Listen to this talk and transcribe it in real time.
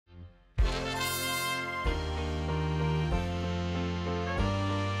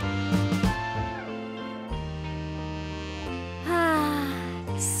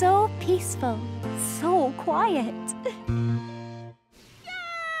peaceful, so quiet.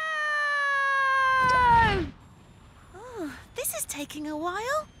 Oh, this is taking a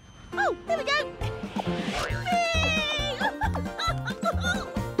while. Oh, here we go. Whee!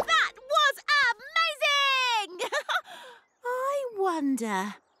 That was amazing! I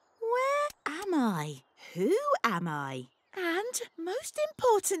wonder, where am I? Who am I? And, most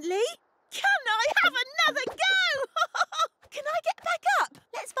importantly, can I have another go? Can I get back up?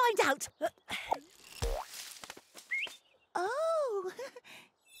 Let's find out. Oh.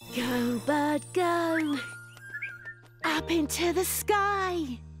 Go, bird, go. Up into the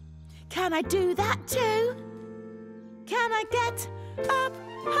sky. Can I do that too? Can I get up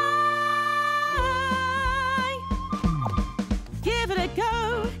high? Give it a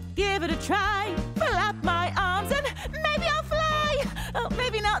go, give it a try. Pull up my arms and maybe I'll fly. Oh,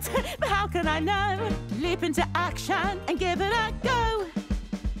 maybe not, but how can I know? Leap into action and give it a go.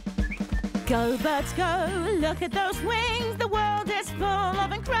 Go, birds, go, look at those wings. The world is full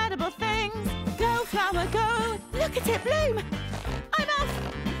of incredible things. Go, flower, go, look at it bloom. I'm off,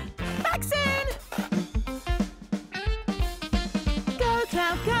 back soon. Go,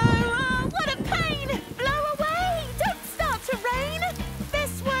 cloud, go, oh, what a pain. Blow away, don't start to rain.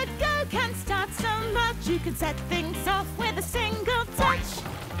 This word go can start so much. You can set things off with a single touch.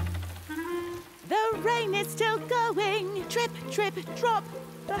 The rain is still going. Drip, drip, drop.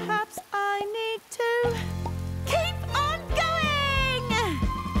 Perhaps I need to keep on going.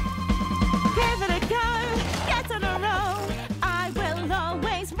 Give it a go, get on a roll. I will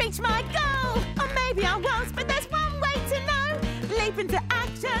always reach my goal. Or maybe I won't, but there's one way to know. Leap into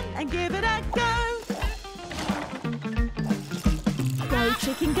action and give it a go. Go,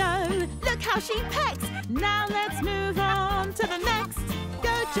 chicken, go. Look how she pecks. Now let's move on to the next.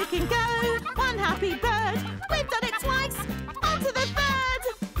 Go, chicken, go. One happy bird. We've done it twice. On to the third.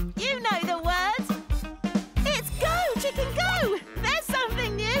 You know the words. It's go, chicken, go. There's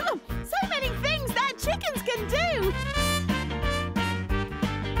something new. So many things that chickens can do.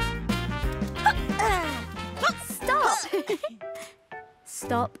 Stop!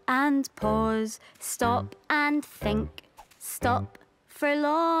 Stop and pause. Stop and think. Stop for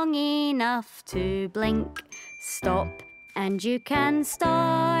long enough to blink. Stop and you can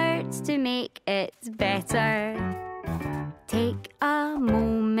start to make it better. Take a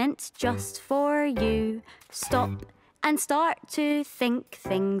moment just for you. Stop and start to think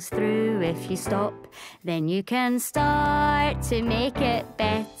things through. If you stop, then you can start to make it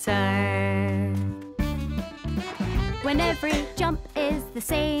better. When every jump is the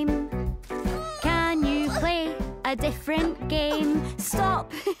same, can you play a different game?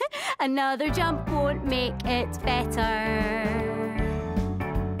 Stop! Another jump won't make it better.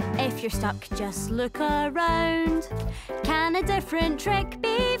 If you're stuck, just look around. Can a different trick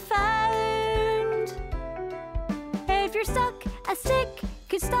be found? If you're stuck, a stick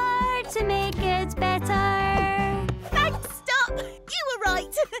could start to make it better. Thanks, Stop. You were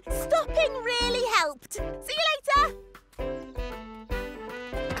right. Stopping really helped. See you later.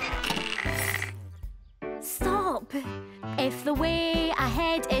 Stop! If the way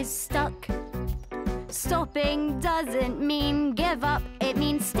ahead is stuck, stopping doesn't mean give up. It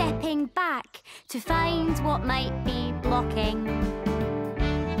means stepping back to find what might be blocking.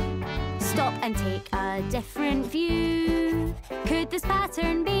 Stop and take a different view. Could this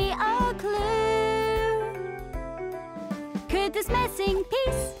pattern be a clue? Could this missing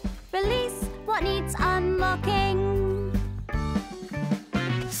piece release what needs unlocking?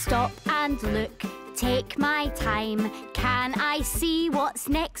 Stop and look. Take my time. Can I see what's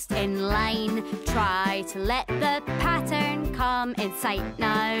next in line? Try to let the pattern come in sight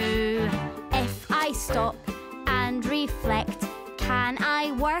now. If I stop and reflect, can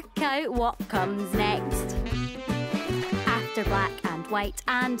I work out what comes next? After black and white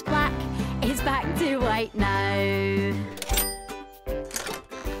and black, it's back to white now.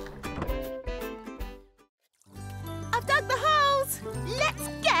 I've dug the holes. Let's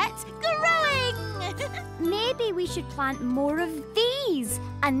get growing. Maybe we should plant more of these.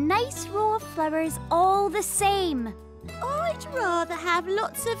 A nice row of flowers all the same. I'd rather have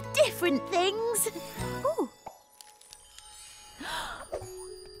lots of different things. Ooh.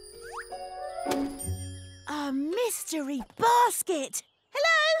 A mystery basket.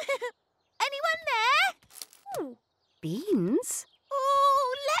 Hello? Anyone there? Ooh, beans?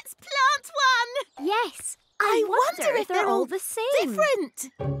 Oh, let's plant one. Yes. I wonder if they're all the same. Different.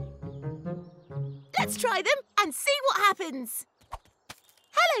 Let's try them and see what happens.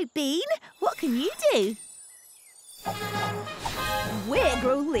 Hello, Bean. What can you do? We're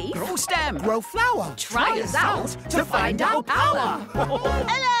grow leaf. Grow stem. Grow flower. Try us out to find our power.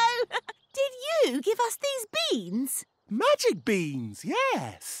 Hello. you give us these beans? Magic beans,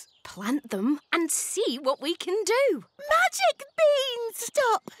 yes. Plant them and see what we can do. Magic beans!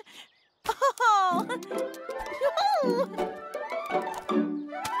 Stop! Oh.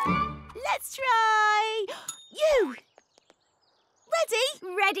 Let's try... you! Ready?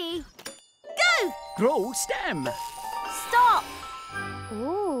 Ready. Go! Grow stem. Stop!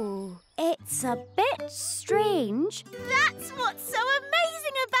 Oh, it's a bit strange. That's what's so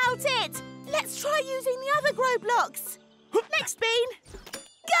amazing about it! Let's try using the other grow blocks. Next bean.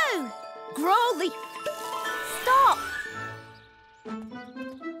 Go! Grow leaf. Stop!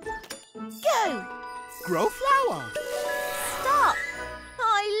 Go! Grow flower. Stop!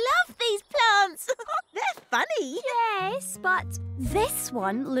 I love these plants. They're funny. Yes, but this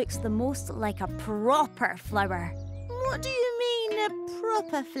one looks the most like a proper flower. What do you mean, a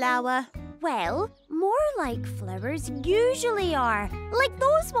proper flower? Well, more like flowers usually are, like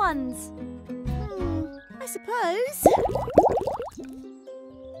those ones. I suppose.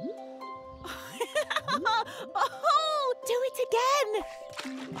 Oh, do it again.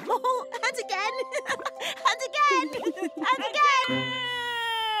 Oh, and again. And again. And again.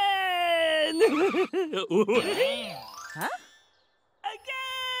 Huh?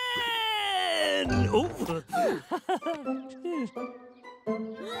 Again! Oh.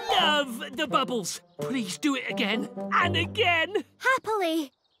 Love the bubbles. Please do it again and again.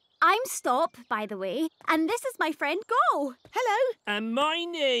 Happily. I'm Stop, by the way, and this is my friend Go. Hello. And my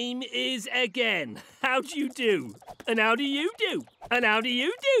name is Again. How do you do? And how do you do? And how do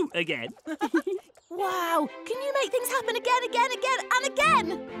you do again? Wow, can you make things happen again, and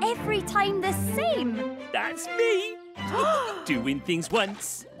again? Every time the same. That's me. Doing things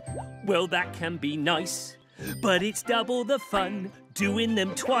once, well, that can be nice. But it's double the fun doing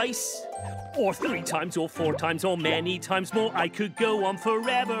them twice. Or 3 times, or 4 times, or many times more. I could go on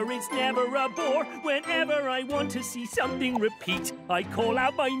forever, it's never a bore. Whenever I want to see something repeat, I call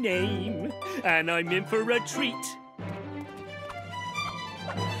out my name, and I'm in for a treat.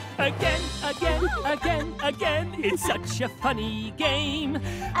 Again, again, again, again, it's such a funny game.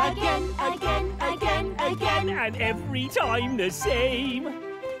 Again, again, again, again, and every time the same.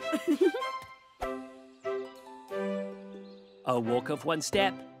 A walk of 1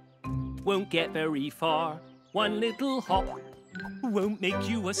 step won't get very far. 1 little hop won't make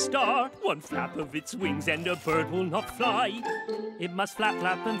you a star. 1 flap of its wings and a bird will not fly. It must flap,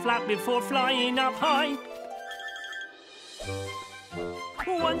 flap and flap before flying up high.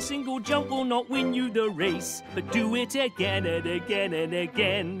 1 single jump will not win you the race, but do it again and again and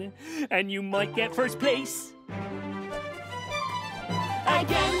again, and you might get first place.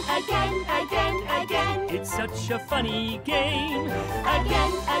 Again, again, again, again, it's such a funny game.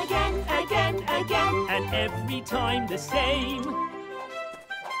 Again, again, again, again, and every time the same.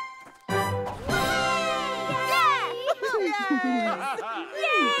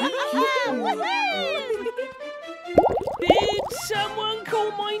 Did someone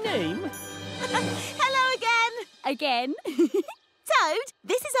call my name? Hello again. Again. Toad,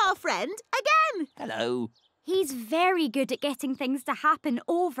 this is our friend again. Hello. He's very good at getting things to happen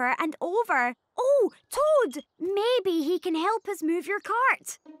over and over. Oh, Toad, maybe he can help us move your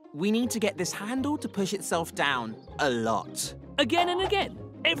cart. We need to get this handle to push itself down a lot. Again and again,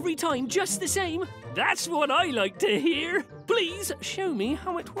 every time just the same. That's what I like to hear. Please show me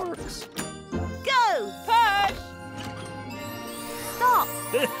how it works. Go! Push! Stop.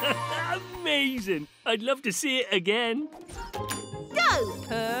 Amazing. I'd love to see it again. Go!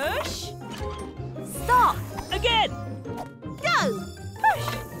 Push! Stop. Again. Go! Push!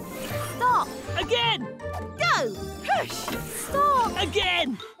 Stop. Again. Go! Push! Stop.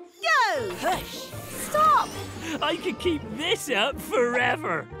 Again. Go! Push. Stop. I could keep this up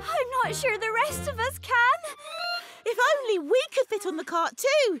forever. I'm not sure the rest of us can. If only we could fit on the cart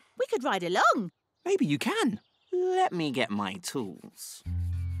too. We could ride along. Maybe you can. Let me get my tools.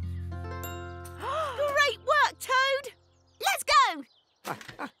 Great work, Toad. Let's go.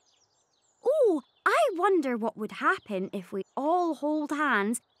 Oh, I wonder what would happen if we all hold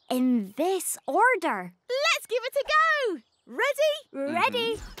hands in this order. Let's give it a go. Ready?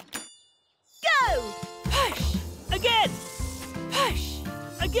 Ready? Go! Push! Again. Push!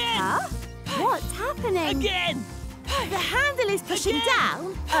 Again. Huh? What's happening? Again. The handle is pushing Again.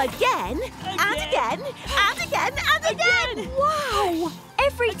 down. Again. And again. And again. And again. Wow!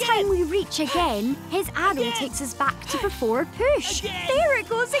 Every time we reach again, his arrow Again. takes us back to before push. Again. There it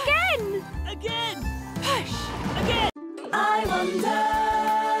goes again. Again. Push! Again. I wonder,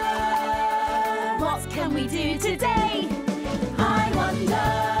 what can we do today? I wonder,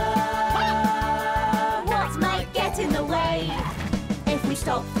 what might get in the way? If we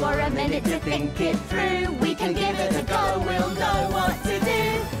stop for a minute to think it through, we can give it a go, we'll